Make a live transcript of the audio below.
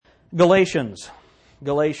Galatians.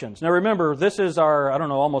 Galatians. Now remember, this is our,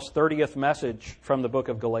 almost 30th message from the book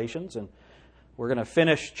of Galatians, and we're going to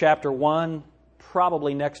finish chapter 1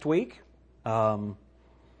 probably next week. And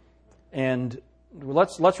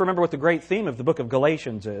let's remember what the great theme of the book of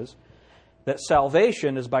Galatians is, that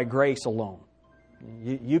salvation is by grace alone.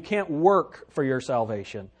 You can't work for your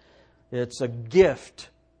salvation. It's a gift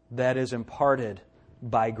that is imparted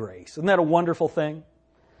by grace. Isn't that a wonderful thing?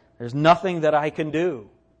 There's nothing that I can do.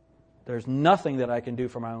 There's nothing that I can do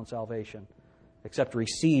for my own salvation except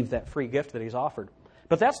receive that free gift that He's offered.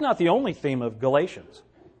 But that's not the only theme of Galatians.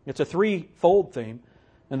 It's a threefold theme.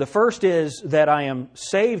 And the first is that I am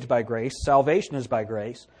saved by grace. Salvation is by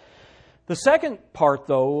grace. The second part,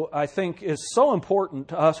 though, I think is so important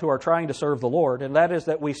to us who are trying to serve the Lord, and that is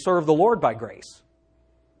that we serve the Lord by grace.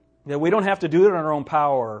 That we don't have to do it in our own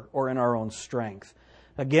power or in our own strength.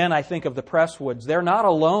 Again, I think of the Presswoods. They're not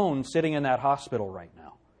alone sitting in that hospital right now.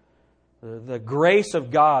 The grace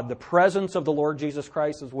of God, the presence of the Lord Jesus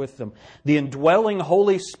Christ is with them. The indwelling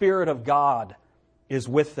Holy Spirit of God is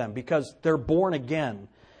with them because they're born again.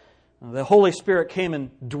 The Holy Spirit came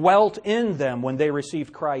and dwelt in them when they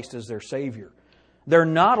received Christ as their Savior. They're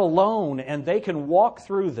not alone, and they can walk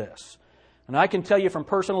through this. And I can tell you from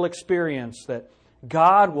personal experience that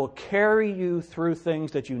God will carry you through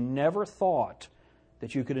things that you never thought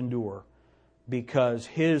that you could endure because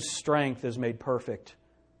His strength is made perfect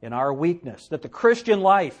in our weakness. That the Christian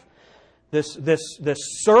life, this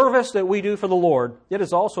service that we do for the Lord, it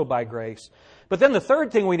is also by grace. But then the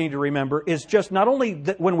third thing we need to remember is just not only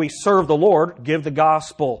that when we serve the Lord, give the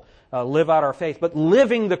gospel, live out our faith, but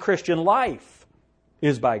living the Christian life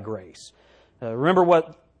is by grace. Remember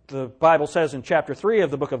what the Bible says in chapter 3 of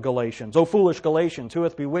the book of Galatians. O foolish Galatians, who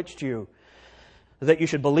hath bewitched you, that you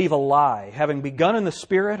should believe a lie? Having begun in the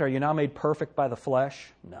Spirit, are you now made perfect by the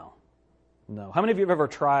flesh? No. How many of you have ever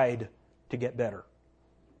tried to get better?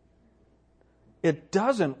 It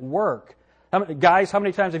doesn't work. Guys, how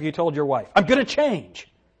many times have you told your wife, I'm going to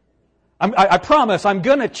change? I promise I'm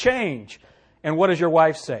going to change. And what does your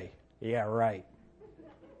wife say? Yeah, right.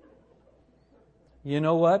 You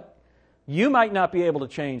know what? You might not be able to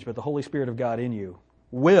change, but the Holy Spirit of God in you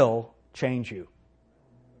will change you.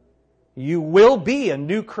 You will be a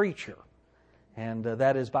new creature. And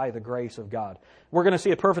that is by the grace of God. We're going to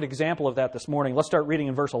see a perfect example of that this morning. Let's start reading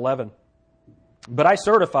in verse 11. But I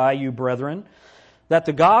certify you, brethren, that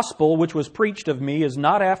the gospel which was preached of me is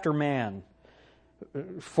not after man.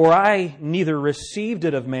 For I neither received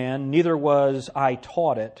it of man, neither was I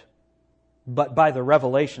taught it, but by the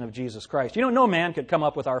revelation of Jesus Christ. You know, no man could come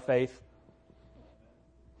up with our faith.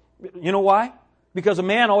 You know why? Because a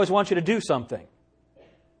man always wants you to do something.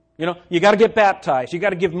 You know, you got to get baptized. You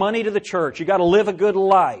got to give money to the church. You got to live a good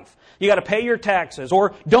life. You got to pay your taxes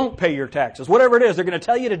or don't pay your taxes. Whatever it is, they're going to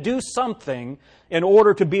tell you to do something in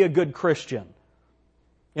order to be a good Christian.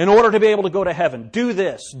 In order to be able to go to heaven. Do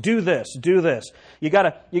this, do this, do this. You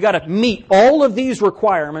got to meet all of these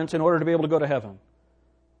requirements in order to be able to go to heaven.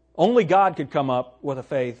 Only God could come up with a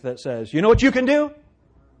faith that says, you know what you can do?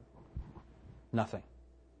 Nothing.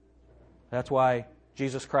 That's why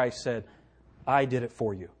Jesus Christ said, I did it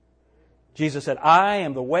for you. Jesus said, I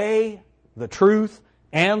am the way, the truth,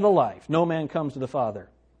 and the life. No man comes to the Father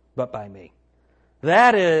but by me.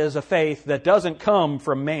 That is a faith that doesn't come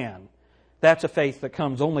from man. That's a faith that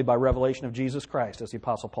comes only by revelation of Jesus Christ, as the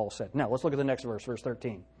Apostle Paul said. Now, let's look at the next verse, verse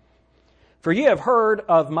 13. For ye have heard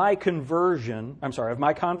of my conversation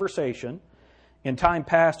in time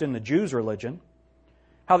past in the Jews' religion,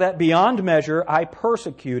 how that beyond measure I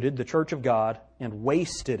persecuted the church of God and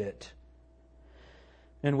wasted it.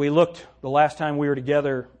 And we looked the last time we were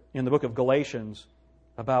together in the book of Galatians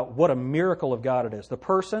about what a miracle of God it is. The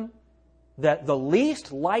person that the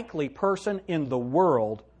least likely person in the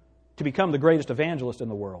world to become the greatest evangelist in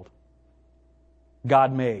the world,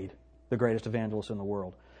 God made the greatest evangelist in the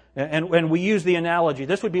world. And we use the analogy,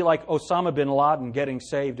 this would be like Osama bin Laden getting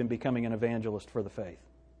saved and becoming an evangelist for the faith.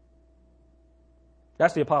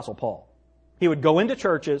 That's the Apostle Paul. He would go into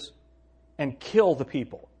churches and kill the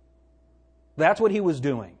people. That's what he was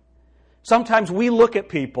doing. Sometimes we look at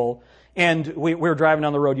people, and we were driving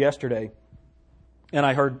down the road yesterday, and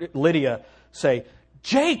I heard Lydia say,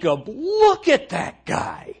 Jacob, look at that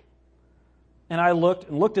guy. And I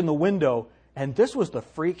looked in the window, and this was the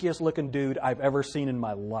freakiest looking dude I've ever seen in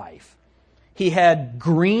my life. He had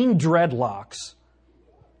green dreadlocks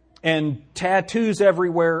and tattoos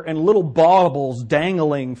everywhere and little baubles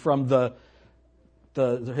dangling from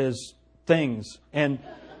his things. And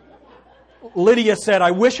Lydia said,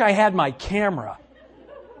 I wish I had my camera.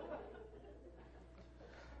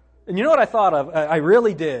 And you know what I thought of? I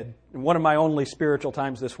really did. one of my only spiritual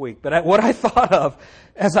times this week. But what I thought of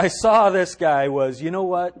as I saw this guy was, you know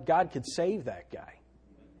what? God could save that guy.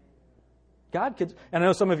 God could. And I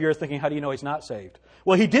know some of you are thinking, how do you know he's not saved?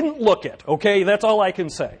 Well, he didn't look it, okay? That's all I can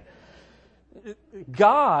say.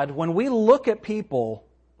 God, when we look at people,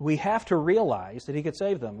 we have to realize that he could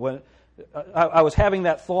save them. When I was having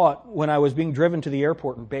that thought when I was being driven to the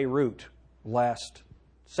airport in Beirut last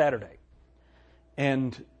Saturday.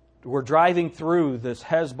 And we're driving through this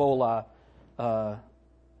Hezbollah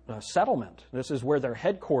settlement. This is where their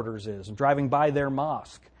headquarters is, and driving by their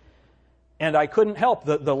mosque. And I couldn't help.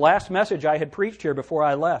 The last message I had preached here before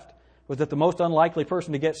I left was that the most unlikely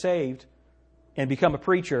person to get saved and become a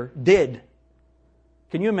preacher did.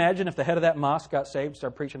 Can you imagine if the head of that mosque got saved and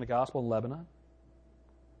started preaching the gospel in Lebanon?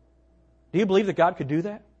 Do you believe that God could do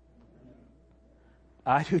that?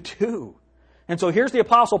 I do too. And so here's the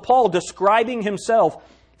Apostle Paul describing himself.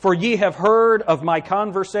 For ye have heard of my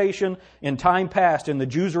conversation in time past in the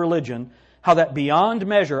Jews' religion, how that beyond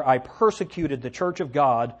measure I persecuted the church of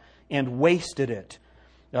God and wasted it.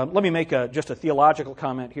 Let me make just a theological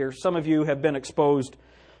comment here. Some of you have been exposed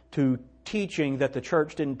to teaching that the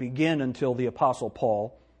church didn't begin until the Apostle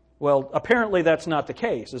Paul. Well, apparently that's not the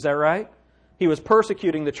case. Is that right? He was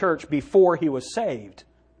persecuting the church before he was saved.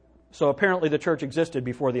 So apparently the church existed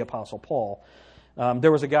before the Apostle Paul.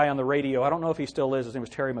 There was a guy on the radio, I don't know if he still is, his name was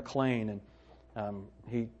Terry McLean, and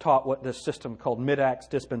he taught what this system called Mid-Acts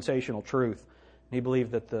dispensational truth. And he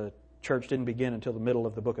believed that the church didn't begin until the middle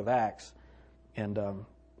of the book of Acts, and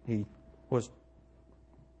he was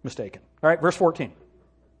mistaken. All right, verse 14.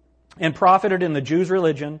 And profited in the Jews'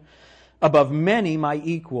 religion above many my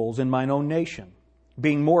equals in mine own nation,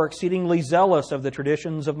 being more exceedingly zealous of the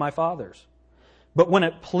traditions of my fathers. But when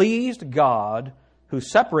it pleased God, who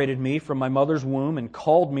separated me from my mother's womb and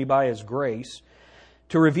called me by His grace,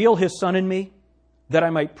 to reveal His Son in me, that I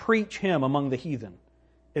might preach Him among the heathen,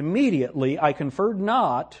 immediately I conferred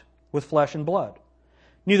not with flesh and blood.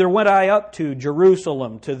 Neither went I up to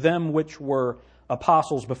Jerusalem to them which were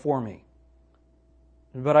apostles before me,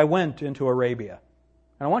 but I went into Arabia.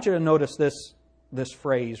 And I want you to notice this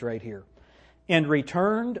phrase right here. And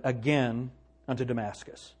returned again unto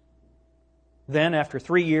Damascus. Then, after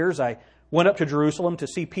 3 years, I went up to Jerusalem to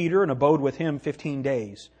see Peter and abode with him 15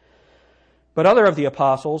 days. But other of the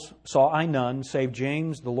apostles saw I none, save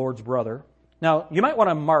James, the Lord's brother. Now, you might want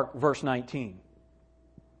to mark verse 19.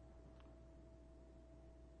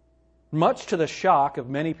 Much to the shock of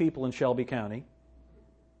many people in Shelby County,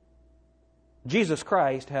 Jesus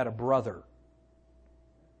Christ had a brother.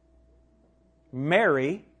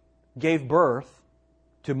 Mary gave birth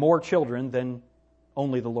to more children than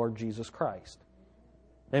only the Lord Jesus Christ.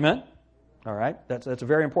 Amen? All right, that's a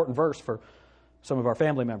very important verse for some of our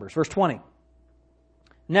family members. Verse 20.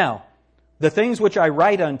 Now, the things which I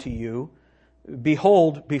write unto you,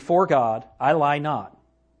 behold, before God, I lie not.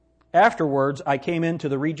 Afterwards, I came into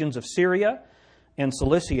the regions of Syria and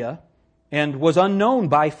Cilicia, and was unknown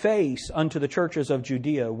by face unto the churches of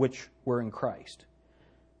Judea which were in Christ.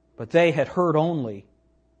 But they had heard only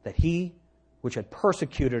that he which had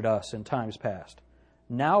persecuted us in times past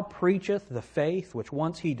now preacheth the faith which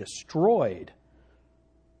once he destroyed,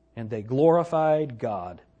 and they glorified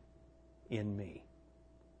God in me.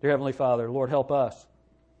 Dear Heavenly Father, Lord, help us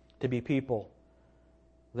to be people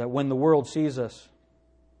that when the world sees us,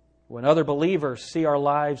 when other believers see our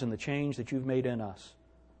lives and the change that you've made in us,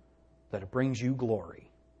 that it brings you glory.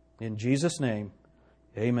 In Jesus' name,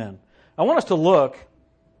 amen. I want us to look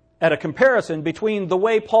at a comparison between the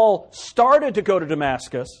way Paul started to go to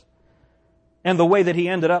Damascus and the way that he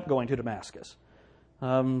ended up going to Damascus.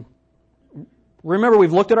 Remember,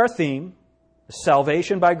 we've looked at our theme,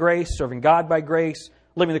 salvation by grace, serving God by grace,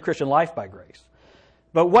 living the Christian life by grace.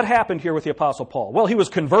 But what happened here with the Apostle Paul? Well, he was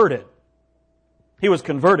converted. He was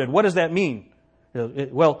converted. What does that mean?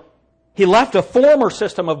 Well, he left a former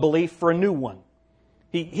system of belief for a new one.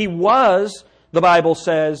 He was, the Bible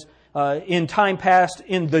says, in time past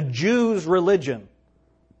in the Jews' religion.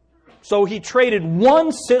 So he traded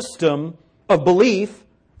one system of belief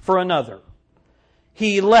for another.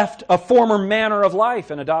 He left a former manner of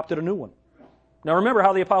life and adopted a new one. Now remember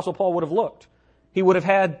how the Apostle Paul would have looked. He would have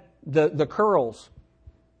had the curls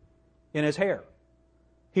in his hair.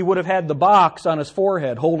 He would have had the box on his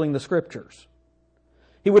forehead holding the Scriptures.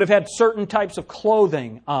 He would have had certain types of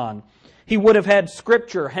clothing on. He would have had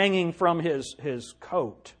Scripture hanging from his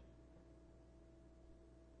coat.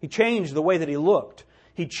 He changed the way that he looked.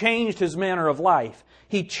 He changed his manner of life.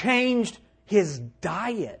 He changed his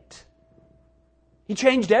diet. He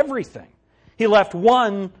changed everything. He left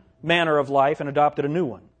one manner of life and adopted a new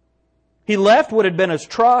one. He left what had been his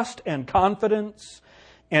trust and confidence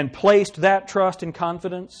and placed that trust and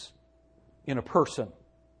confidence in a person.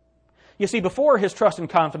 You see, before his trust and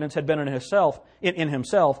confidence had been in himself and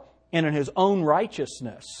in his own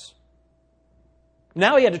righteousness.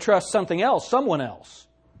 Now he had to trust something else, someone else,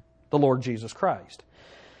 the Lord Jesus Christ.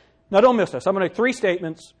 Now don't miss this. I'm going to make 3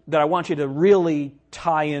 statements that I want you to really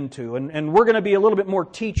tie into. And we're going to be a little bit more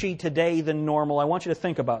teachy today than normal. I want you to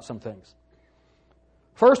think about some things.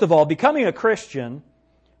 First of all, becoming a Christian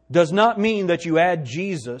does not mean that you add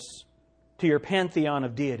Jesus to your pantheon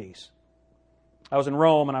of deities. I was in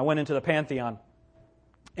Rome and I went into the Pantheon.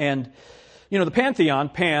 And, the Pantheon,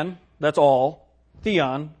 pan, that's all,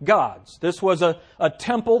 theon, gods. This was a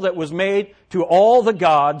temple that was made to all the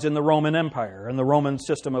gods in the Roman Empire and the Roman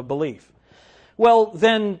system of belief. Well,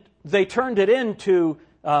 then they turned it into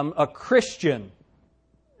a Christian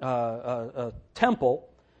a temple.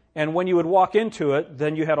 And when you would walk into it,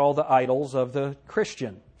 then you had all the idols of the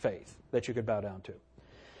Christian faith that you could bow down to.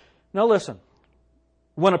 Now listen,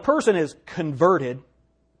 when a person is converted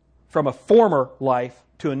from a former life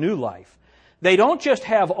to a new life, they don't just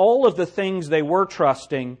have all of the things they were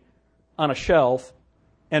trusting on a shelf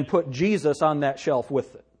and put Jesus on that shelf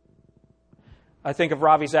with it. I think of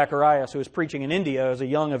Ravi Zacharias, who was preaching in India as a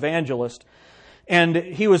young evangelist. And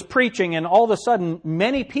he was preaching, and all of a sudden,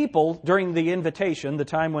 many people during the invitation, the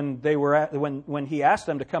time when when he asked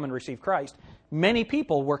them to come and receive Christ, many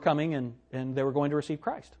people were coming and they were going to receive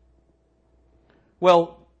Christ.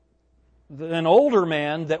 Well, an older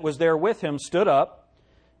man that was there with him stood up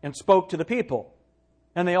and spoke to the people,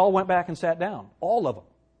 and they all went back and sat down, all of them.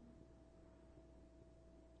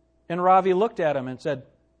 And Ravi looked at him and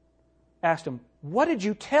asked him, "What did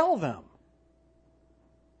you tell them?"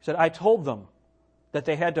 He said, "I told them that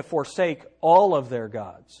they had to forsake all of their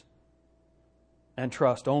gods and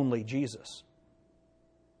trust only Jesus."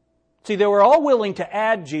 See, they were all willing to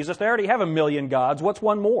add Jesus. They already have 1,000,000 gods. What's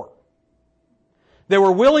one more? They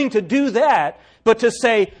were willing to do that, but to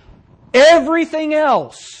say everything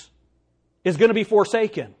else is going to be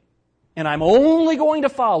forsaken, and I'm only going to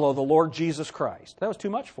follow the Lord Jesus Christ. That was too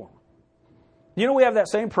much for them. We have that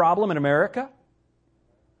same problem in America.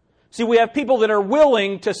 See, we have people that are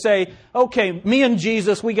willing to say, okay, me and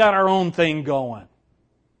Jesus, we got our own thing going.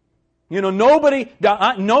 Nobody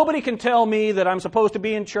can tell me that I'm supposed to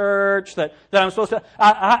be in church, that I'm supposed to...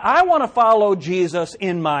 I want to follow Jesus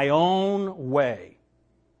in my own way.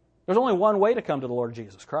 There's only one way to come to the Lord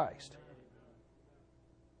Jesus Christ.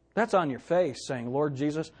 That's on your face saying, "Lord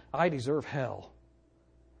Jesus, I deserve hell.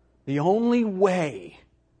 The only way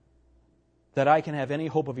that I can have any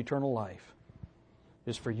hope of eternal life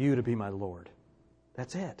is for you to be my Lord."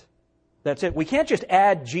 That's it. That's it. We can't just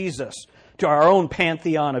add Jesus to our own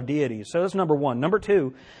pantheon of deities. So that's number 1. Number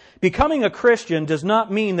 2, becoming a Christian does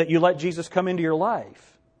not mean that you let Jesus come into your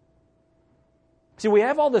life. See, we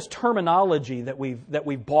have all this terminology that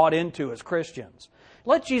we've bought into as Christians.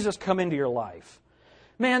 Let Jesus come into your life.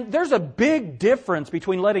 Man, there's a big difference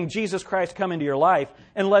between letting Jesus Christ come into your life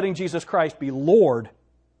and letting Jesus Christ be Lord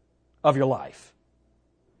of your life.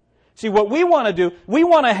 See, what we want to do, we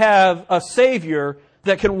want to have a Savior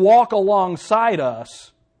that can walk alongside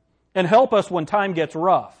us and help us when time gets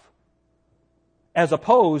rough, as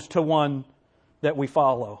opposed to one that we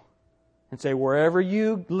follow and say, "Wherever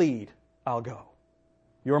you lead, I'll go.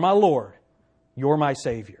 You're my Lord. You're my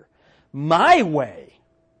Savior." My way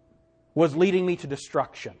was leading me to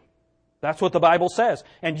destruction. That's what the Bible says.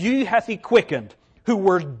 "And ye hath He quickened, who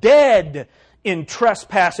were dead in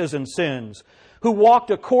trespasses and sins, who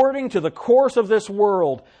walked according to the course of this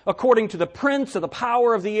world, according to the prince of the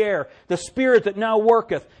power of the air, the spirit that now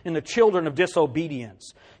worketh in the children of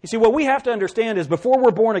disobedience." You see, what we have to understand is before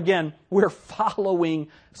we're born again, we're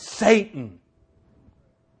following Satan.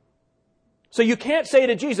 So you can't say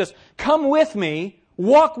to Jesus, "Come with me,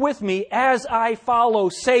 walk with me as I follow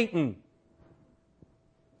Satan."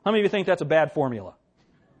 How many of you think that's a bad formula?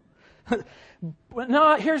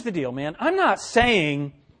 No, here's the deal, man. I'm not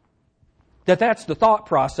saying that that's the thought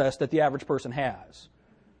process that the average person has.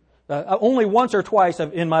 Only once or twice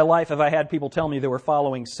in my life have I had people tell me they were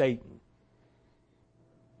following Satan.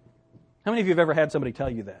 How many of you have ever had somebody tell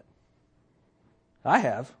you that? I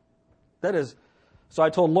have. That is... So I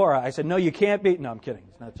told Laura, I said, "No, you can't be..." No, I'm kidding.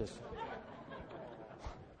 It's not just...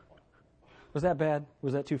 Was that bad?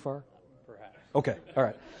 Was that too far? Perhaps. Okay, all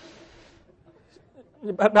right.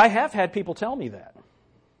 But I have had people tell me that.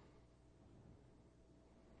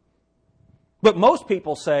 But most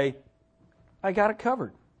people say, "I got it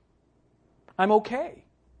covered. I'm okay."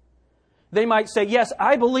 They might say, "Yes,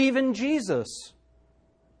 I believe in Jesus.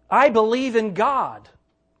 I believe in God.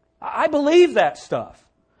 I believe that stuff."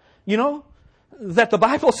 that the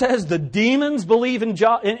Bible says the demons believe in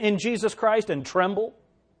Jesus Christ and tremble?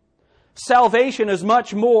 Salvation is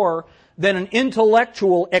much more than an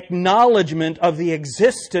intellectual acknowledgement of the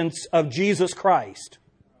existence of Jesus Christ.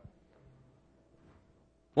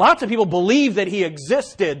 Lots of people believe that He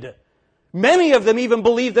existed. Many of them even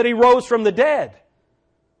believe that He rose from the dead.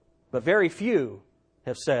 But very few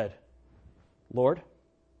have said, Lord,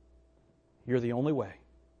 You're the only way.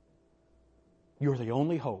 You're the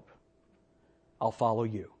only hope. I'll follow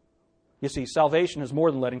You. You see, salvation is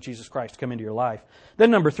more than letting Jesus Christ come into your life.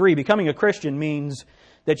 Then number 3, becoming a Christian means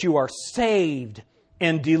that you are saved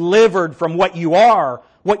and delivered from what you are,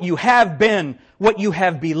 what you have been, what you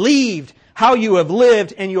have believed, how you have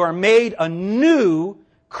lived, and you are made a new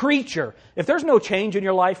creature. If there's no change in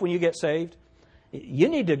your life when you get saved, you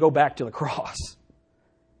need to go back to the cross.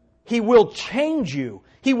 He will change you.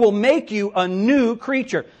 He will make you a new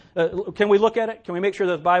creature. Can we look at it? Can we make sure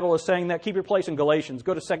that the Bible is saying that? Keep your place in Galatians.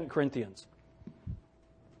 Go to 2 Corinthians.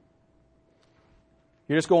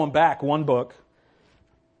 You're just going back one book.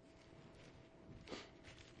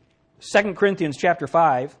 2 Corinthians chapter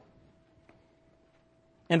 5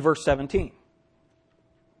 and verse 17.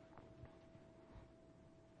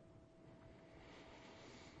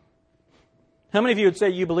 How many of you would say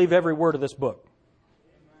you believe every word of this book?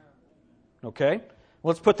 Okay?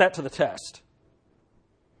 Let's put that to the test.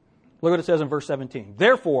 Look what it says in verse 17.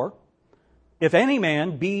 Therefore, if any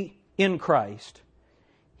man be in Christ,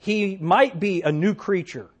 he might be a new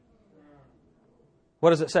creature. What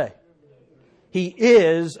does it say? He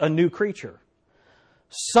is a new creature.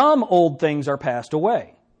 Some old things are passed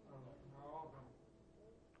away.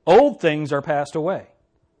 Old things are passed away.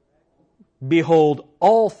 Behold,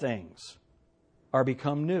 all things are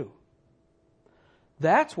become new.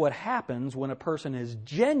 That's what happens when a person is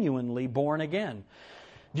genuinely born again.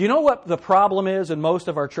 Do you know what the problem is in most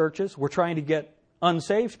of our churches? We're trying to get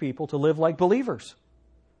unsaved people to live like believers.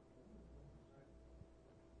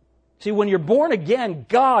 See, when you're born again,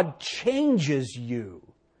 God changes you.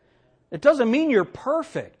 It doesn't mean you're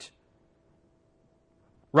perfect.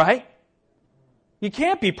 Right? You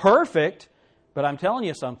can't be perfect, but I'm telling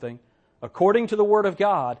you something. According to the Word of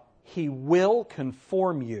God, He will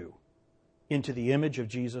conform you into the image of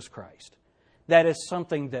Jesus Christ. That is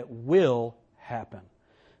something that will happen.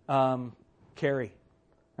 Carrie,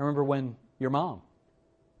 I remember when your mom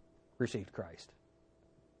received Christ.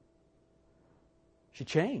 She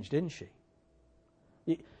changed, didn't she?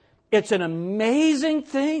 It's an amazing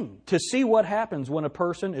thing to see what happens when a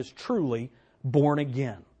person is truly born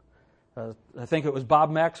again. I think it was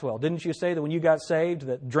Bob Maxwell. Didn't you say that when you got saved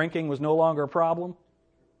that drinking was no longer a problem?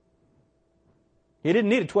 He didn't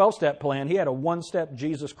need a 12-step plan. He had a one-step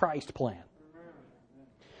Jesus Christ plan.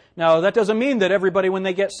 Now, that doesn't mean that everybody, when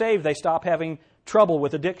they get saved, they stop having trouble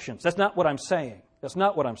with addictions. That's not what I'm saying. That's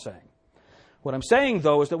not what I'm saying. What I'm saying,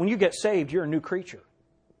 though, is that when you get saved, you're a new creature.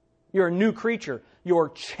 You're a new creature. You're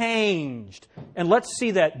changed. And let's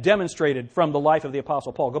see that demonstrated from the life of the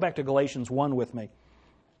Apostle Paul. Go back to Galatians 1 with me.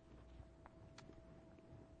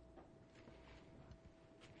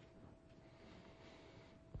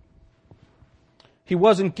 He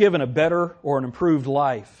wasn't given a better or an improved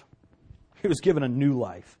life. He was given a new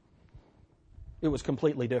life. It was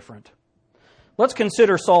completely different. Let's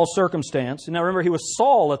consider Saul's circumstance. Now remember, he was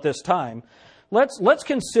Saul at this time. Let's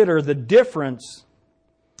consider the difference,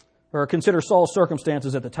 or consider Saul's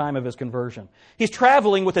circumstances at the time of his conversion. He's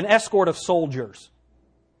traveling with an escort of soldiers.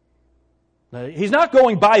 Now, he's not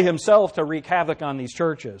going by himself to wreak havoc on these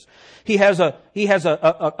churches. He has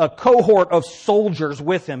a cohort of soldiers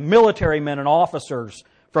with him, military men and officers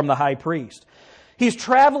from the high priest. He's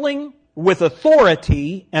traveling with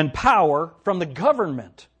authority and power from the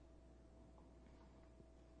government.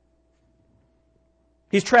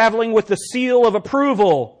 He's traveling with the seal of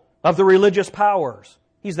approval of the religious powers.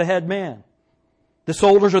 He's the head man. The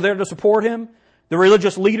soldiers are there to support him. The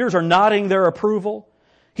religious leaders are nodding their approval.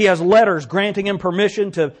 He has letters granting him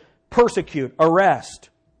permission to persecute, arrest,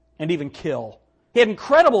 and even kill. He had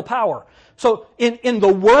incredible power. So in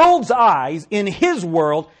the world's eyes, in his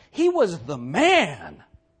world, he was the man.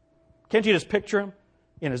 Can't you just picture him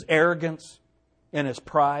in his arrogance, in his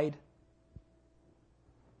pride,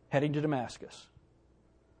 heading to Damascus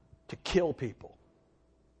to kill people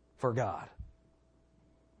for God?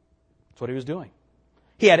 That's what he was doing.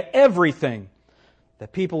 He had everything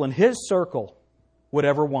that people in his circle would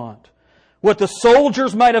ever want. What the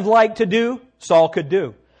soldiers might have liked to do, Saul could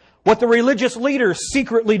do. What the religious leaders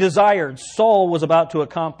secretly desired, Saul was about to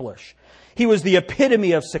accomplish. He was the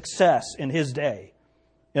epitome of success in his day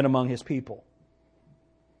and among his people.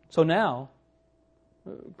 So now,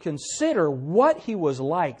 consider what he was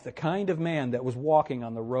like, the kind of man that was walking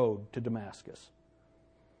on the road to Damascus.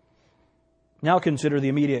 Now consider the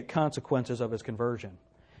immediate consequences of his conversion.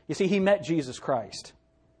 You see, he met Jesus Christ.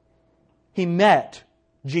 He met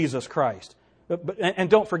Jesus Christ. And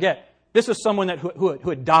don't forget, this is someone who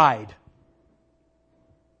had died.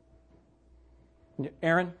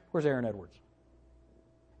 Aaron? Where's Aaron Edwards?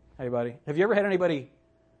 Hey, buddy. Have you ever had anybody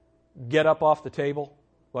get up off the table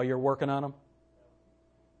while you're working on them?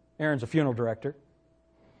 Aaron's a funeral director.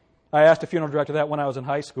 I asked a funeral director that when I was in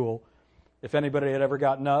high school, if anybody had ever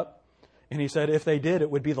gotten up. And he said, if they did, it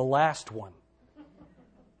would be the last one.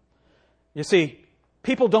 You see,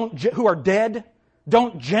 people who are dead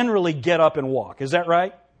don't generally get up and walk. Is that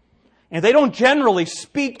right? And they don't generally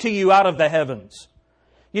speak to you out of the heavens.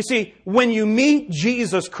 You see, when you meet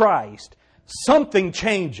Jesus Christ, something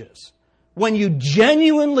changes. When you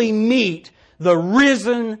genuinely meet the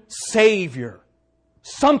risen Savior,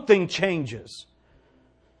 something changes.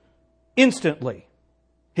 Instantly,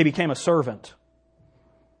 he became a servant.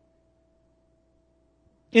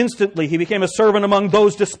 Instantly, he became a servant among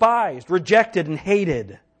those despised, rejected, and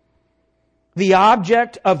hated. The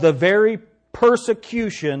object of the very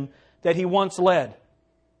persecution that he once led.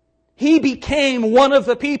 He became one of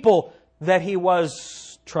the people that he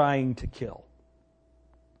was trying to kill.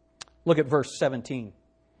 Look at verse 17.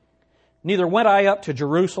 Neither went I up to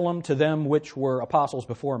Jerusalem to them which were apostles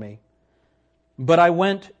before me, but I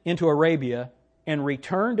went into Arabia and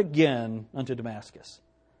returned again unto Damascus.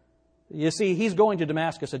 You see, he's going to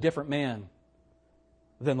Damascus a different man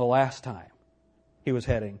than the last time he was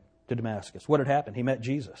heading to Damascus. What had happened? He met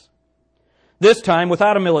Jesus. This time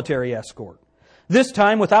without a military escort. This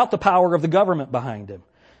time without the power of the government behind him.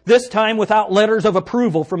 This time without letters of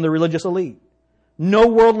approval from the religious elite. No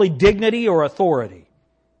worldly dignity or authority.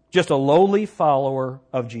 Just a lowly follower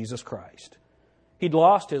of Jesus Christ. He'd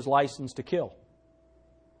lost his license to kill.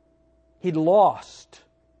 He'd lost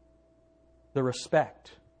the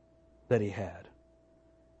respect that he had.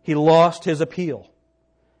 He lost his appeal.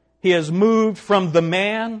 He has moved from the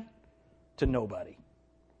man to nobody.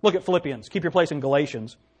 Look at Philippians. Keep your place in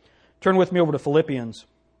Galatians. Turn with me over to Philippians.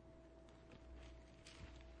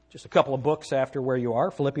 Just a couple of books after where you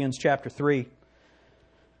are. Philippians chapter 3.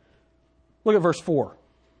 Look at verse 4.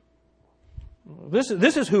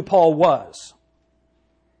 This is who Paul was.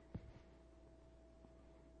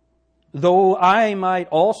 Though I might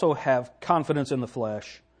also have confidence in the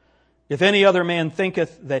flesh, if any other man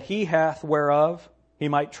thinketh that he hath whereof he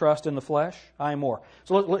might trust in the flesh, I more.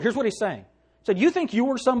 So here's what he's saying. He said, you think you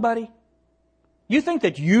were somebody? You think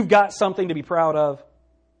that you've got something to be proud of?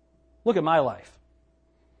 Look at my life.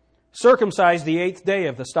 Circumcised the 8th day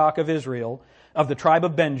of the stock of Israel, of the tribe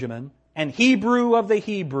of Benjamin, and Hebrew of the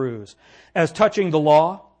Hebrews, as touching the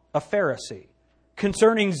law, a Pharisee.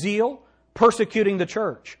 Concerning zeal, persecuting the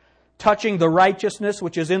church. Touching the righteousness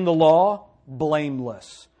which is in the law,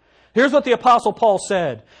 blameless. Here's what the Apostle Paul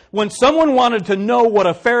said. When someone wanted to know what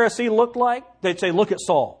a Pharisee looked like, they'd say, look at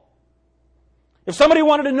Saul. If somebody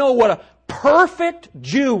wanted to know what a perfect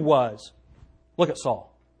Jew was, look at Saul.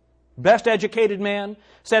 Best educated man,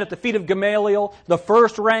 sat at the feet of Gamaliel, the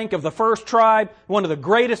first rank of the first tribe, one of the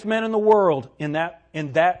greatest men in the world in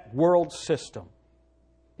that world system.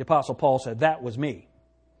 The Apostle Paul said, that was me.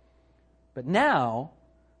 But now,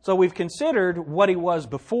 so we've considered what he was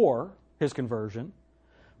before his conversion.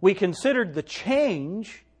 We considered the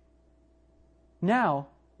change. Now,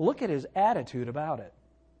 look at his attitude about it.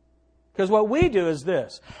 Because what we do is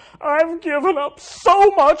this. I've given up so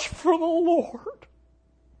much for the Lord.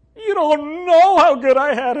 You don't know how good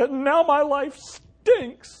I had it, and now my life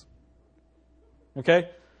stinks. Okay?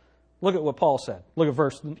 Look at what Paul said. Look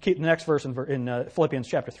at keep the next verse in Philippians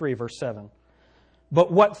chapter 3, verse 7.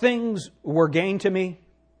 But what things were gain to me,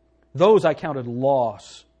 those I counted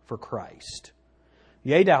loss for Christ.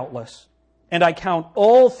 Yea, doubtless, and I count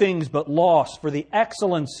all things but loss for the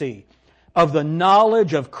excellency of the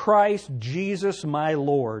knowledge of Christ Jesus my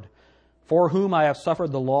Lord, for whom I have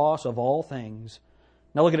suffered the loss of all things.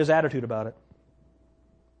 Now look at his attitude about it.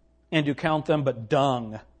 And to count them but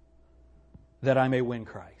dung, that I may win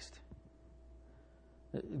Christ.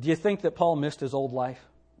 Do you think that Paul missed his old life?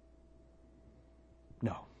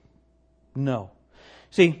 No. No.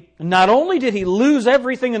 See, not only did he lose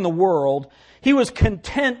everything in the world, he was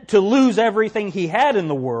content to lose everything he had in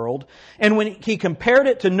the world. And when he compared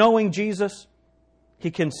it to knowing Jesus,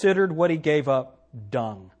 he considered what he gave up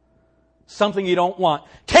dung. Something you don't want.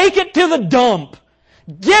 Take it to the dump.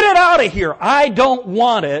 Get it out of here. I don't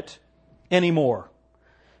want it anymore.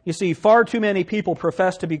 You see, far too many people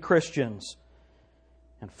profess to be Christians,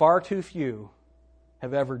 and far too few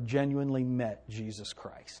have ever genuinely met Jesus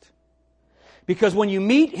Christ. Because when you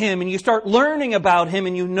meet Him and you start learning about Him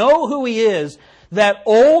and you know who He is, that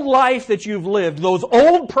old life that you've lived, those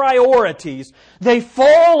old priorities, they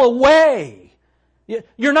fall away.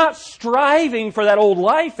 You're not striving for that old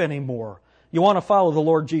life anymore. You want to follow the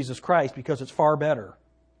Lord Jesus Christ because it's far better.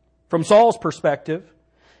 From Saul's perspective,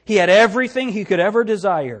 he had everything he could ever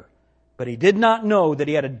desire, but he did not know that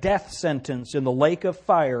he had a death sentence in the lake of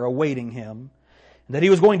fire awaiting him, and that he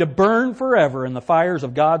was going to burn forever in the fires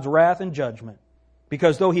of God's wrath and judgment,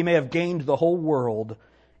 because though he may have gained the whole world,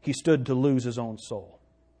 he stood to lose his own soul.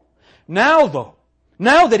 Now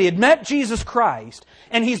that he had met Jesus Christ,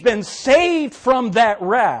 and he's been saved from that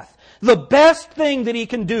wrath, the best thing that he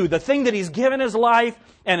can do, the thing that he's given his life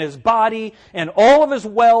and his body and all of his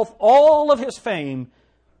wealth, all of his fame,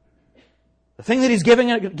 the thing that he's given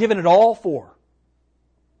it all for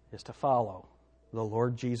is to follow the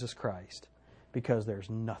Lord Jesus Christ, because there's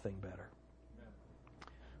nothing better.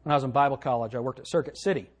 When I was in Bible college, I worked at Circuit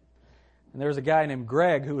City. And there was a guy named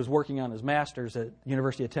Greg who was working on his master's at the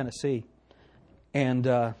University of Tennessee. And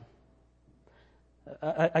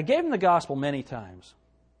I gave him the gospel many times.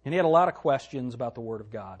 And he had a lot of questions about the Word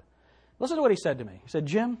of God. Listen to what he said to me. He said,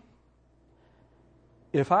 Jim,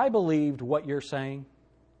 if I believed what you're saying,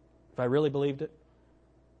 if I really believed it,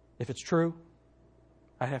 if it's true,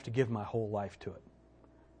 I'd have to give my whole life to it.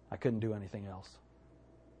 I couldn't do anything else.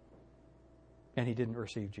 And he didn't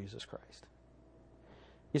receive Jesus Christ.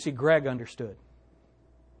 You see, Greg understood.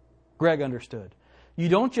 Greg understood. You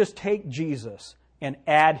don't just take Jesus and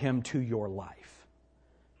add Him to your life.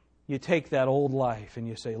 You take that old life and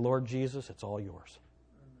you say, Lord Jesus, it's all yours.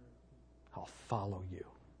 I'll follow you.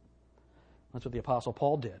 That's what the Apostle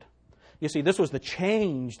Paul did. You see, this was the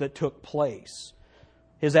change that took place.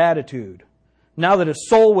 His attitude. Now that his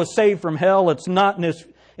soul was saved from hell, it's not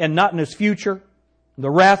in his future.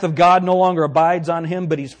 The wrath of God no longer abides on him,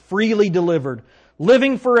 but he's freely delivered,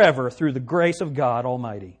 living forever through the grace of God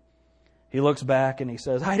Almighty. He looks back and he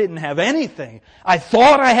says, I didn't have anything. I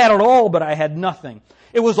thought I had it all, but I had nothing.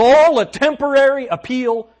 It was all a temporary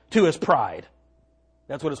appeal to his pride.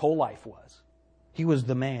 That's what his whole life was. He was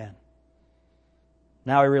the man.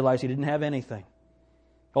 Now he realized he didn't have anything.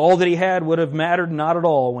 All that he had would have mattered not at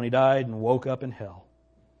all when he died and woke up in hell.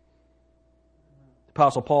 The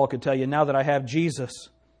Apostle Paul could tell you, now that I have Jesus,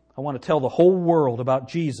 I want to tell the whole world about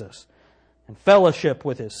Jesus and fellowship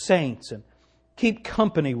with His saints and keep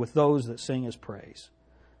company with those that sing His praise.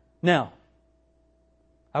 Now,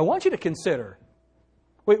 I want you to consider,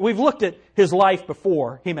 we've looked at his life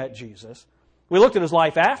before he met Jesus. We looked at his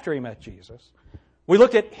life after he met Jesus. We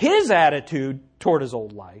looked at his attitude toward his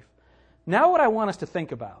old life. Now what I want us to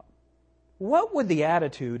think about, what would the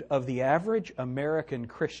attitude of the average American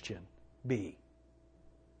Christian be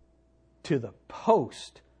to the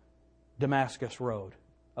post-Damascus Road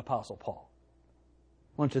Apostle Paul?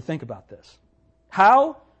 I want you to think about this.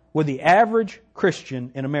 How would the average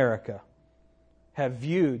Christian in America have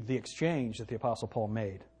viewed the exchange that the Apostle Paul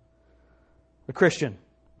made? The Christian,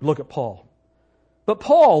 look at Paul. But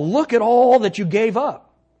Paul, look at all that you gave up.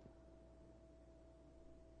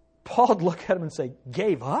 Paul would look at him and say,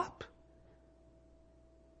 gave up?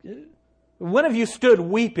 When have you stood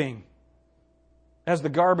weeping as the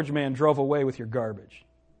garbage man drove away with your garbage?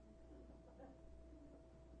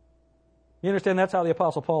 You understand? That's how the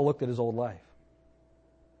Apostle Paul looked at his old life.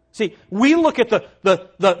 See, we look at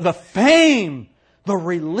the fame. The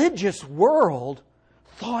religious world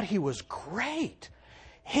thought he was great.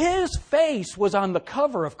 His face was on the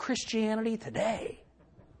cover of Christianity Today.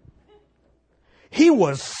 He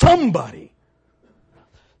was somebody.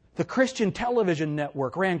 The Christian television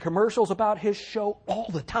network ran commercials about his show all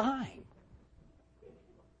the time.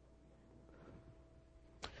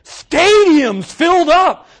 Stadiums filled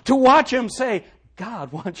up to watch him say,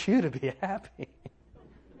 God wants you to be happy.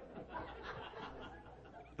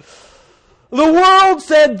 The world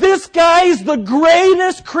said, this guy's the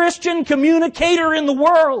greatest Christian communicator in the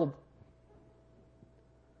world.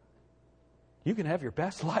 You can have your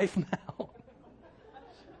best life now.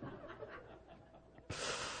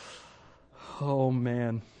 Oh,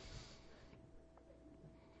 man.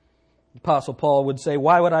 Apostle Paul would say,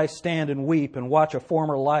 why would I stand and weep and watch a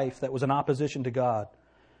former life that was in opposition to God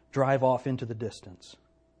drive off into the distance?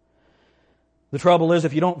 The trouble is,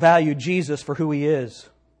 if you don't value Jesus for who He is,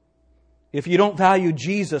 if you don't value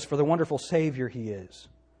Jesus for the wonderful Savior He is,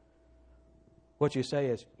 what you say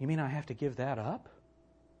is, you mean I have to give that up?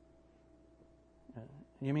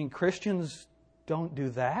 You mean Christians don't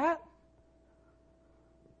do that?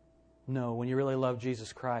 No, when you really love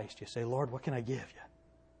Jesus Christ, you say, Lord, what can I give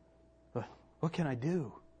you? What can I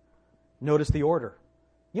do? Notice the order.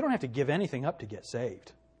 You don't have to give anything up to get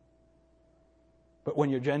saved. But when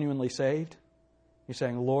you're genuinely saved, you're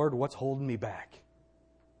saying, Lord, what's holding me back?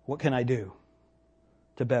 What can I do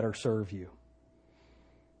to better serve you?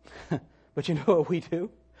 But you know what we do?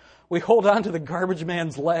 We hold on to the garbage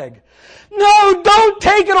man's leg. No, don't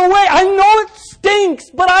take it away. I know it stinks,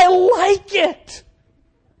 but I like it.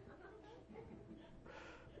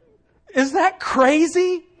 Is that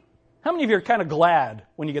crazy? How many of you are kind of glad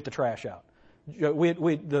when you get the trash out?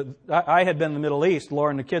 I had been in the Middle East. Laura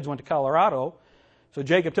and the kids went to Colorado. So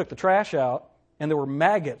Jacob took the trash out, and there were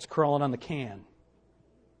maggots crawling on the can.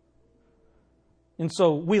 And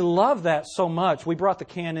so we love that so much, we brought the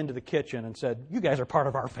can into the kitchen and said, you guys are part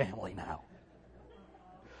of our family now.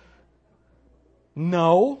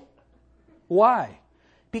 No. Why?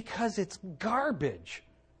 Because it's garbage.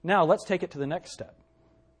 Now, let's take it to the next step.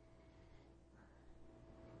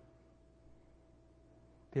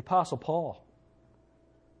 The Apostle Paul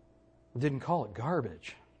didn't call it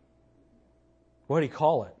garbage. What did he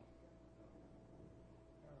call it?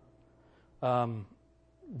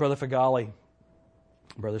 Brother Fagali,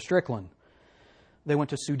 Brother Strickland, they went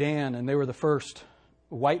to Sudan, and they were the first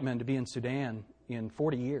white men to be in Sudan in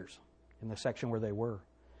 40 years, in the section where they were.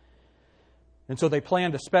 And so they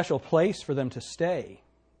planned a special place for them to stay,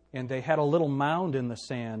 and they had a little mound in the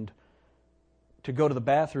sand to go to the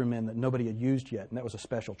bathroom in that nobody had used yet, and that was a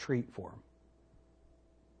special treat for them.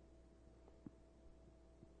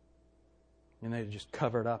 And they just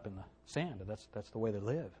cover it up in the sand. That's the way they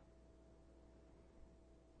live.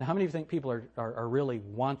 Now, how many of you think people are really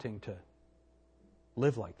wanting to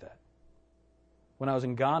live like that? When I was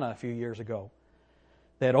in Ghana a few years ago,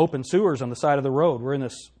 they had open sewers on the side of the road. We're in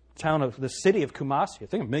this city of Kumasi. I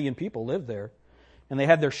think 1 million people lived there. And they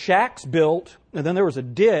had their shacks built, and then there was a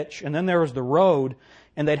ditch, and then there was the road,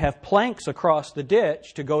 and they'd have planks across the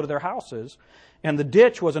ditch to go to their houses, and the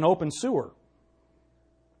ditch was an open sewer.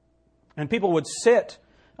 And people would sit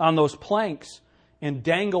on those planks and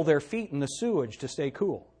dangle their feet in the sewage to stay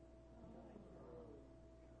cool.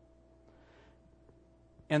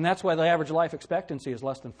 And that's why the average life expectancy is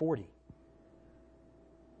less than 40.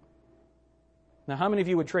 Now, how many of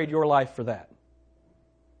you would trade your life for that?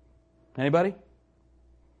 Anybody?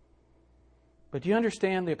 But do you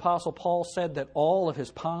understand the Apostle Paul said that all of his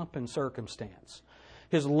pomp and circumstance,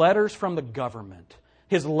 his letters from the government,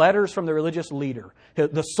 his letters from the religious leader,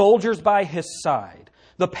 the soldiers by his side,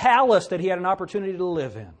 the palace that he had an opportunity to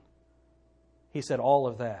live in, he said all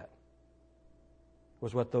of that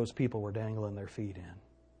was what those people were dangling their feet in.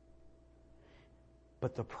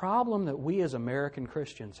 But the problem that we as American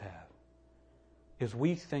Christians have is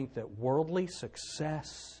we think that worldly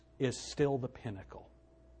success is still the pinnacle.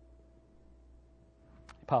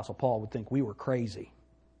 Apostle Paul would think we were crazy.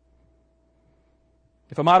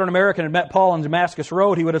 If a modern American had met Paul on Damascus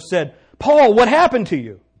Road, he would have said, Paul, what happened to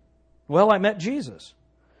you? Well, I met Jesus.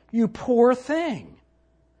 You poor thing.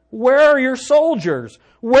 Where are your soldiers?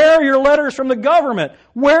 Where are your letters from the government?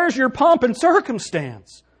 Where's your pomp and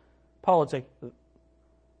circumstance? Paul would say,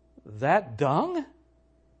 that dung?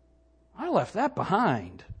 I left that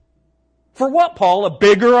behind. For what, Paul? A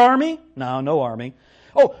bigger army? No army.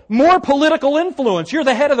 Oh, more political influence. You're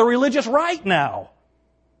the head of the religious right now.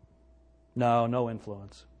 No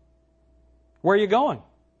influence. Where are you going?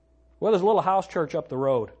 Well, there's a little house church up the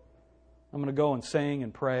road. I'm going to go and sing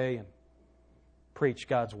and pray and preach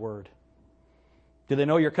God's Word. Do they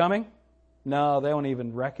know you're coming? No, they don't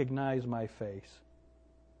even recognize my face.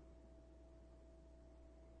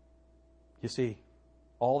 You see,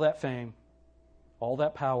 all that fame, all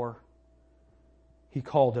that power, he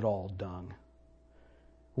called it all dung.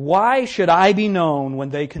 Why should I be known when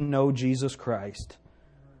they can know Jesus Christ?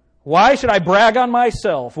 Why should I brag on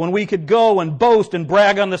myself when we could go and boast and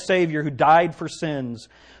brag on the Savior who died for sins,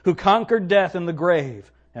 who conquered death and the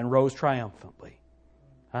grave and rose triumphantly?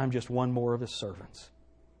 I'm just one more of His servants.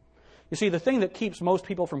 You see, the thing that keeps most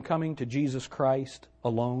people from coming to Jesus Christ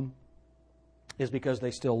alone is because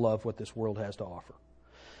they still love what this world has to offer.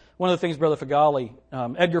 One of the things Brother Fagali,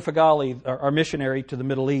 Edgar Fagali, our missionary to the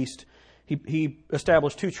Middle East, he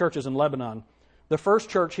established 2 churches in Lebanon. The first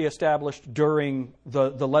church he established during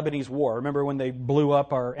the Lebanese War. Remember when they blew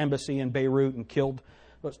up our embassy in Beirut and killed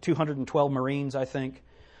 212 Marines, I think?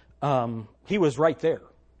 He was right there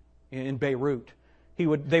in Beirut. They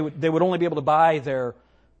would only be able to buy their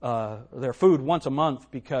food once a month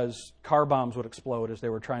because car bombs would explode as they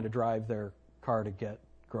were trying to drive their car to get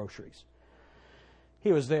groceries.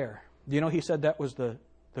 He was there. Do you know he said that was the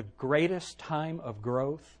greatest time of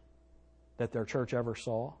growth that their church ever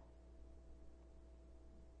saw?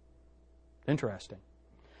 Interesting.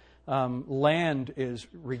 land is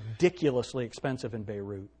ridiculously expensive in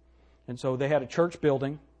Beirut. And so they had a church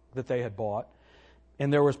building that they had bought,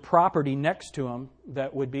 and there was property next to them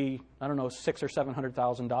that would be, I don't know, $600,000 or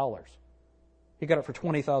 $700,000. He got it for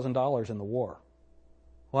 $20,000 in the war.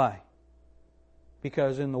 Why?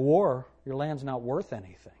 Because in the war, your land's not worth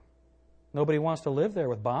anything. Nobody wants to live there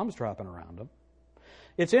with bombs dropping around them.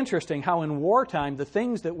 It's interesting how in wartime, the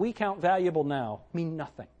things that we count valuable now mean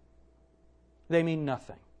nothing. They mean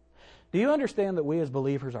nothing. Do you understand that we as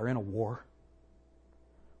believers are in a war?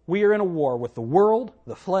 We are in a war with the world,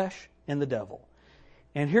 the flesh, and the devil.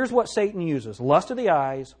 And here's what Satan uses: lust of the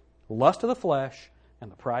eyes, lust of the flesh,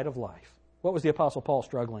 and the pride of life. What was the Apostle Paul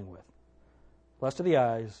struggling with? Lust of the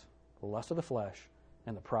eyes, the lust of the flesh,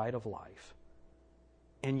 and the pride of life.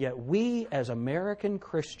 And yet we as American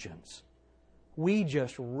Christians, we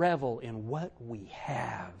just revel in what we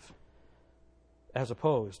have as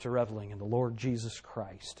opposed to reveling in the Lord Jesus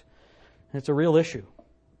Christ. And it's a real issue.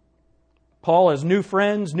 Paul has new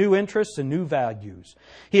friends, new interests, and new values.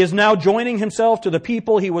 He is now joining himself to the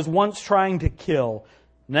people he was once trying to kill.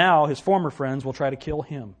 Now his former friends will try to kill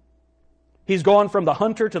him. He's gone from the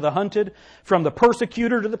hunter to the hunted, from the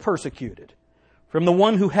persecutor to the persecuted, from the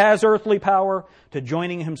one who has earthly power to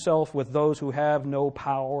joining himself with those who have no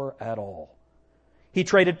power at all. He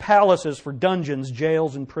traded palaces for dungeons,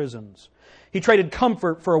 jails, and prisons. He traded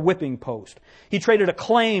comfort for a whipping post. He traded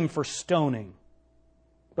acclaim for stoning.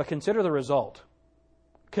 But consider the result.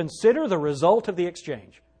 Consider the result of the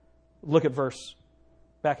exchange. Look at verse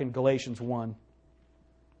back in Galatians 1.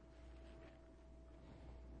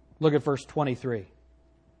 Look at verse 23.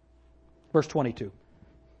 Verse 22.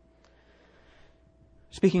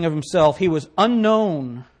 Speaking of himself, he was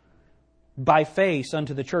unknown by face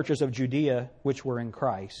unto the churches of Judea which were in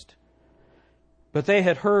Christ. But they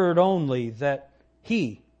had heard only that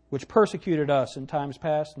he, which persecuted us in times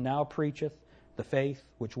past, now preacheth the faith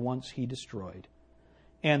which once he destroyed.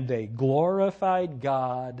 And they glorified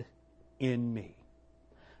God in me.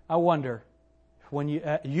 I wonder, when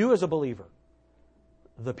you as a believer,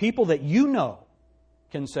 the people that you know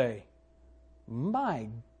can say, my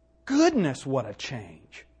goodness, what a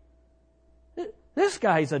change. This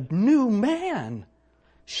guy's a new man.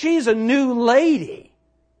 She's a new lady.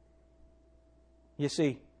 You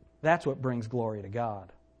see, that's what brings glory to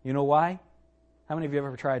God. You know why? How many of you have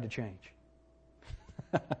ever tried to change?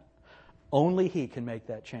 Only He can make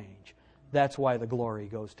that change. That's why the glory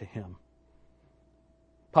goes to Him.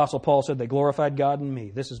 Apostle Paul said, they glorified God in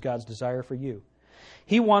me. This is God's desire for you.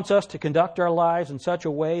 He wants us to conduct our lives in such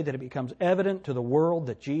a way that it becomes evident to the world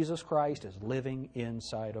that Jesus Christ is living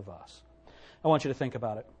inside of us. I want you to think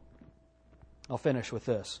about it. I'll finish with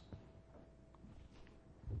this.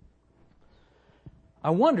 I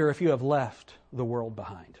wonder if you have left the world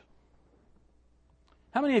behind.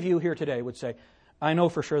 How many of you here today would say, I know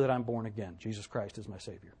for sure that I'm born again. Jesus Christ is my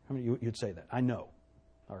Savior. How many of you'd say that? I know.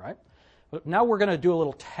 All right? But now we're going to do a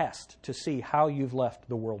little test to see how you've left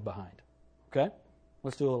the world behind. Okay?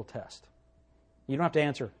 Let's do a little test. You don't have to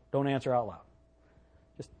answer. Don't answer out loud.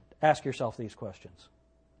 Just ask yourself these questions.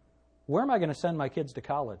 Where am I going to send my kids to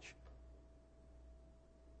college?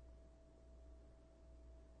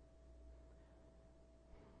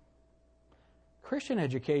 Christian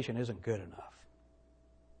education isn't good enough.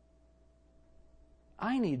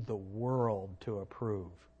 I need the world to approve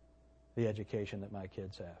the education that my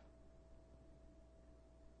kids have.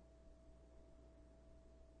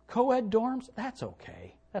 Co-ed dorms, that's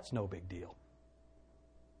okay. That's no big deal.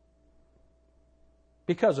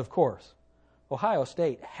 Because, of course, Ohio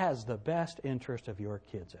State has the best interest of your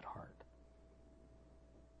kids at heart.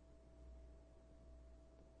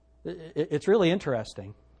 It's really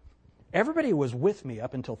interesting. Everybody was with me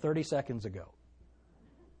up until 30 seconds ago.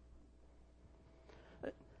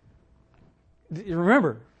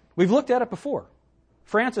 Remember, we've looked at it before.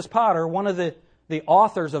 Francis Potter, one of the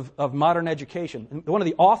authors of modern education, one of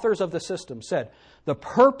the authors of the system, said, the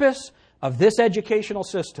purpose of this educational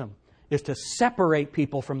system is to separate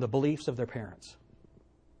people from the beliefs of their parents.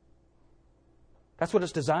 That's what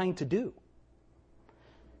it's designed to do.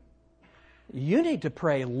 You need to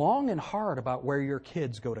pray long and hard about where your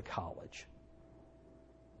kids go to college.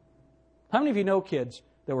 How many of you know kids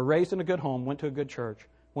that were raised in a good home, went to a good church,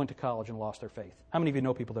 went to college and lost their faith? How many of you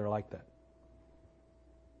know people that are like that?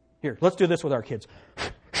 Here, let's do this with our kids.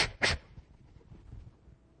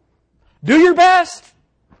 Do your best.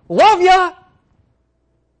 Love ya.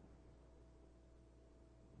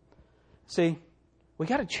 See, we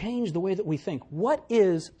got to change the way that we think. What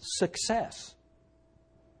is success?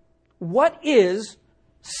 What is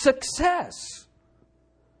success?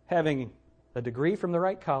 Having a degree from the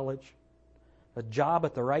right college, a job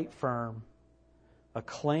at the right firm,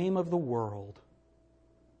 acclaim of the world.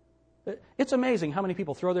 It's amazing how many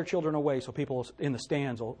people throw their children away so people in the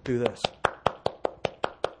stands will do this.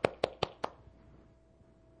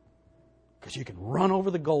 Because you can run over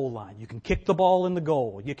the goal line. You can kick the ball in the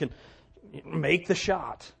goal. You can make the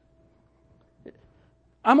shot.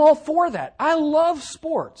 I'm all for that. I love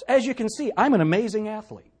sports. As you can see, I'm an amazing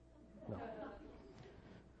athlete.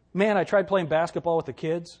 Man, I tried playing basketball with the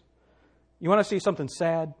kids. You want to see something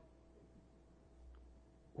sad?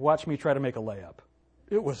 Watch me try to make a layup.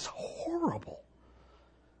 It was horrible.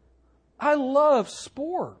 I love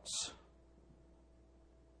sports.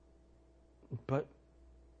 But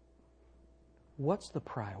what's the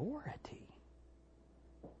priority?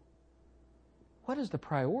 What is the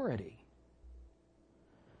priority?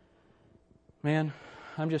 Man,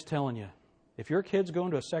 I'm just telling you, if your kid's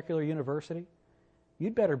going to a secular university,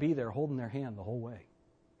 you'd better be there holding their hand the whole way.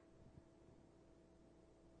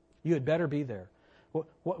 You had better be there.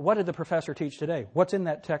 What did the professor teach today? What's in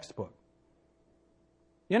that textbook?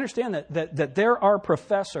 You understand that there are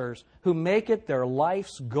professors who make it their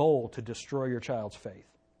life's goal to destroy your child's faith.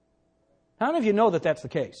 How many of you know that that's the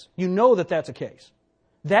case? You know that that's the case.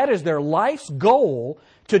 That is their life's goal,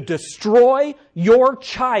 to destroy your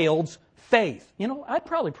child's faith. You know, I'd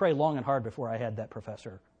probably pray long and hard before I had that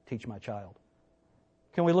professor teach my child.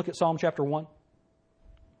 Can we look at Psalm chapter 1?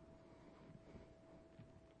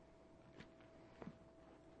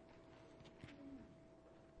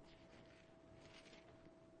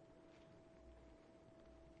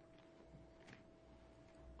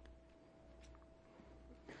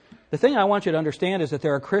 The thing I want you to understand is that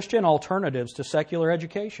there are Christian alternatives to secular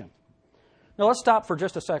education. Now let's stop for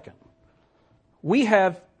just a second. We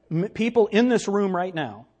have people in this room right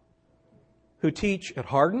now who teach at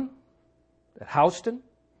Hardin, at Houston,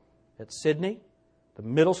 at Sydney, the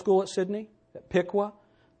middle school at Sydney, at Piqua,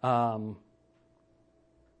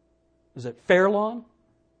 is it Fairlawn,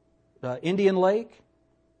 Indian Lake?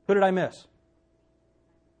 Who did I miss?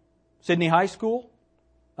 Sydney High School?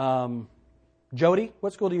 Jody,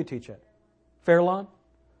 what school do you teach at? Fairlawn?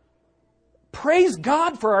 Praise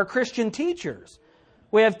God for our Christian teachers.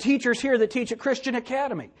 We have teachers here that teach at Christian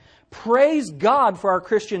Academy. Praise God for our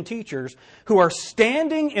Christian teachers who are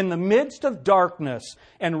standing in the midst of darkness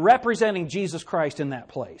and representing Jesus Christ in that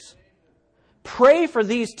place. Pray for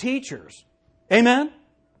these teachers. Amen?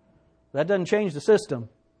 That doesn't change the system.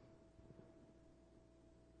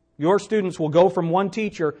 Your students will go from one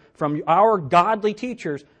teacher, from our godly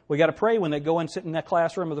teachers. We got to pray when they go and sit in that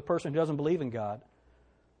classroom with a person who doesn't believe in God,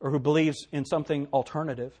 or who believes in something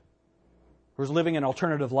alternative, who's living an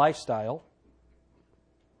alternative lifestyle,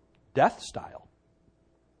 death style.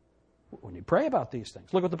 We need to pray about these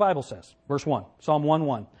things. Look what the Bible says. Verse 1, Psalm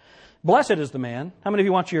 1:1. Blessed is the man. How many of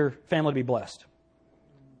you want your family to be blessed?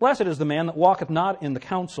 Blessed is the man that walketh not in the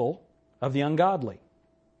counsel of the ungodly,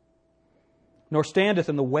 nor standeth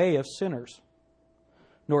in the way of sinners,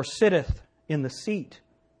 nor sitteth in the seat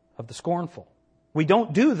of the scornful. We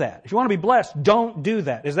don't do that. If you want to be blessed, don't do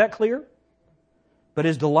that. Is that clear? But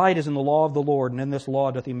his delight is in the law of the Lord, and in this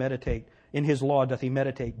law doth he meditate. In his law doth he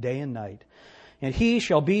meditate day and night. And he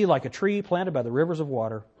shall be like a tree planted by the rivers of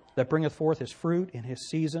water, that bringeth forth his fruit in his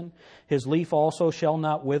season. His leaf also shall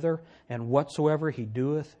not wither, and whatsoever he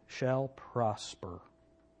doeth shall prosper.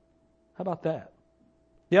 How about that?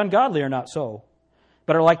 The ungodly are not so,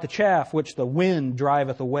 but are like the chaff which the wind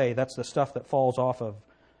driveth away. That's the stuff that falls off of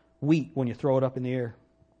wheat when you throw it up in the air.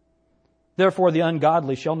 Therefore the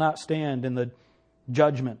ungodly shall not stand in the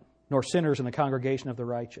judgment, nor sinners in the congregation of the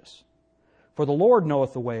righteous. For the Lord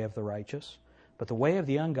knoweth the way of the righteous, but the way of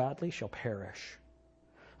the ungodly shall perish.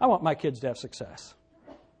 I want my kids to have success.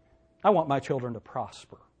 I want my children to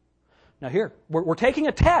prosper. Now here, we're taking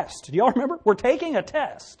a test. Do y'all remember? We're taking a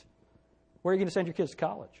test. Where are you going to send your kids to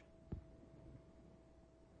college?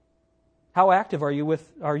 How active are you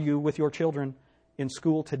with your children in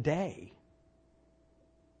school today?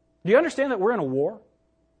 Do you understand that we're in a war?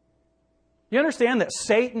 Do you understand that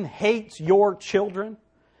Satan hates your children,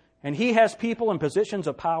 and he has people in positions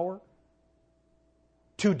of power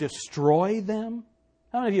to destroy them?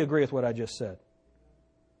 How many of you agree with what I just said?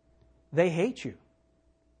 They hate you.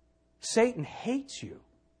 Satan hates you.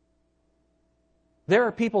 There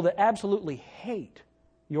are people that absolutely hate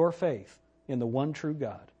your faith in the one true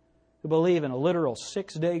God, who believe in a literal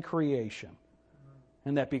 6-day creation,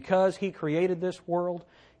 and that because he created this world,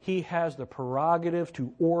 he has the prerogative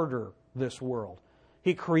to order this world.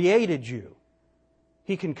 He created you.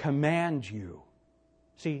 He can command you.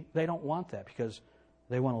 See, they don't want that because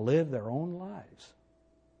they want to live their own lives.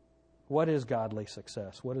 What is godly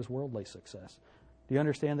success? What is worldly success? Do you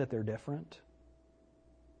understand that they're different?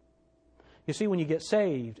 You see, when you get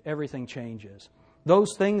saved, everything changes.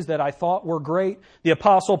 Those things that I thought were great, the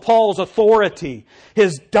Apostle Paul's authority,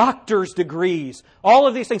 his doctor's degrees, all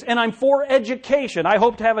of these things. And I'm for education. I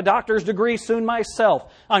hope to have a doctor's degree soon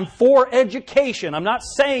myself. I'm for education. I'm not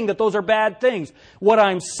saying that those are bad things. What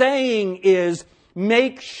I'm saying is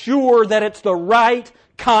make sure that it's the right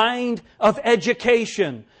kind of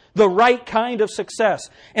education, the right kind of success.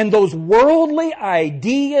 And those worldly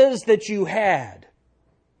ideas that you had,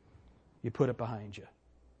 you put it behind you.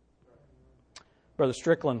 Brother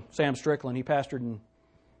Strickland, Sam Strickland, he pastored in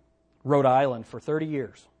Rhode Island for 30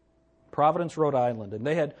 years. Providence, Rhode Island. And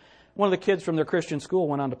they had, one of the kids from their Christian school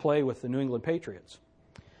went on to play with the New England Patriots.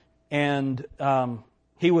 And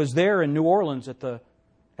he was there in New Orleans at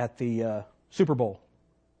the Super Bowl.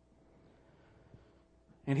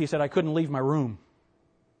 And he said, I couldn't leave my room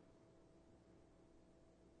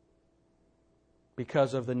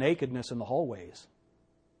because of the nakedness in the hallways.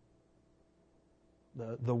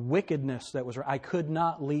 The wickedness that was... I could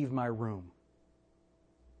not leave my room.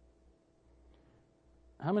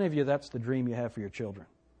 How many of you, that's the dream you have for your children?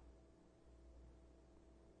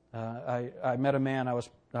 I met a man,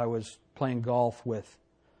 I was playing golf with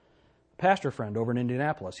a pastor friend over in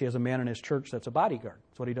Indianapolis. He has a man in his church that's a bodyguard.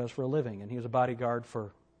 That's what he does for a living. And he was a bodyguard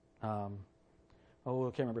for, I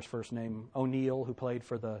can't remember his first name, O'Neal, who played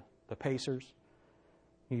for the Pacers.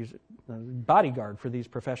 He's a bodyguard for these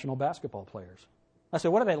professional basketball players. I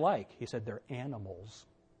said, what are they like? He said, they're animals.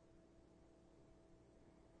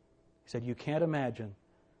 He said, you can't imagine.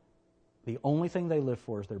 The only thing they live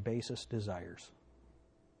for is their basest desires.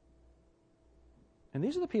 And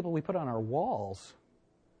these are the people we put on our walls.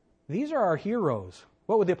 These are our heroes.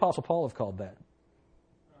 What would the Apostle Paul have called that?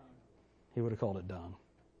 He would have called it dung.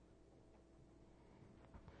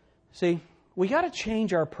 See, we got to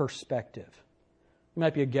change our perspective. You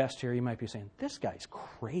might be a guest here. You might be saying, this guy's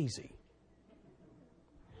crazy.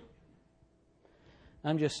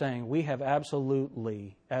 I'm just saying we have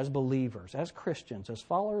absolutely, as believers, as Christians, as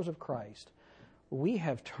followers of Christ, we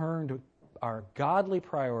have turned our godly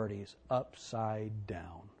priorities upside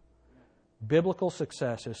down. Biblical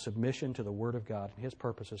success is submission to the Word of God and His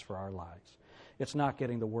purposes for our lives. It's not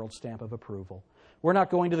getting the world stamp of approval. We're not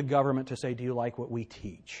going to the government to say, do you like what we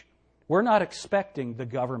teach? We're not expecting the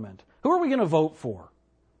government. Who are we going to vote for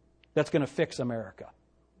that's going to fix America?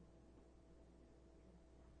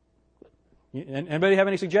 Anybody have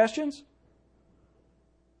any suggestions?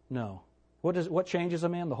 No. What changes a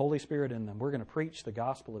man? The Holy Spirit in them. We're going to preach the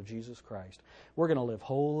gospel of Jesus Christ. We're going to live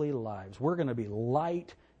holy lives. We're going to be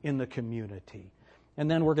light in the community.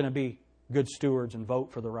 And then we're going to be good stewards and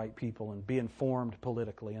vote for the right people and be informed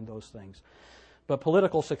politically and those things. But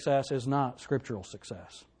political success is not scriptural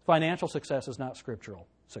success. Financial success is not scriptural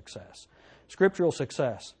success. Scriptural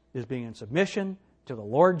success is being in submission to the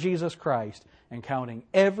Lord Jesus Christ and counting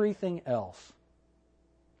everything else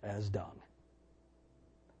as dung.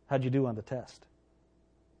 How'd you do on the test?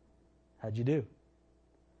 How'd you do?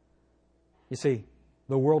 You see,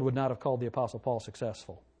 the world would not have called the Apostle Paul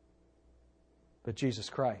successful, but Jesus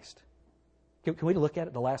Christ. Can we look at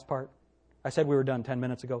it, the last part? I said we were done 10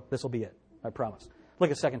 minutes ago. This will be it, I promise.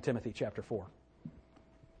 Look at 2 Timothy chapter 4.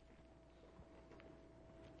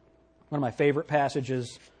 One of my favorite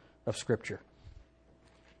passages of Scripture.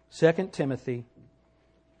 2 Timothy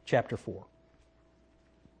chapter 4.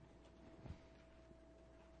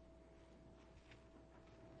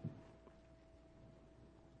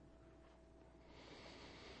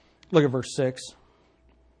 Look at verse 6.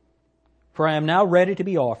 For I am now ready to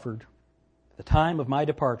be offered. The time of my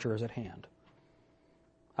departure is at hand.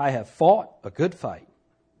 I have fought a good fight.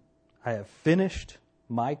 I have finished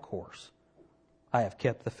my course. I have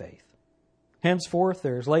kept the faith. Henceforth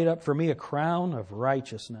there is laid up for me a crown of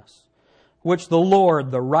righteousness, which the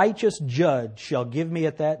Lord, the righteous judge, shall give me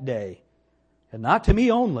at that day, and not to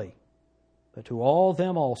me only, but to all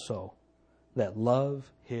them also that love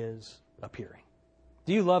His appearing.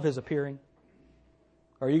 Do you love His appearing?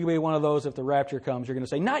 Or are you going to be one of those, if the rapture comes, you're going to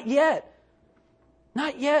say, not yet.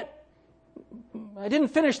 Not yet. I didn't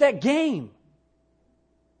finish that game.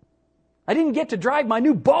 I didn't get to drive my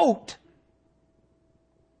new boat.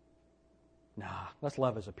 Nah, let's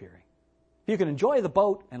love His appearing. If you can enjoy the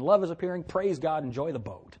boat and love His appearing, praise God, enjoy the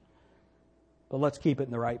boat. But let's keep it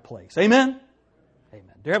in the right place. Amen?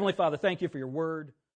 Amen. Dear Heavenly Father, thank You for Your word.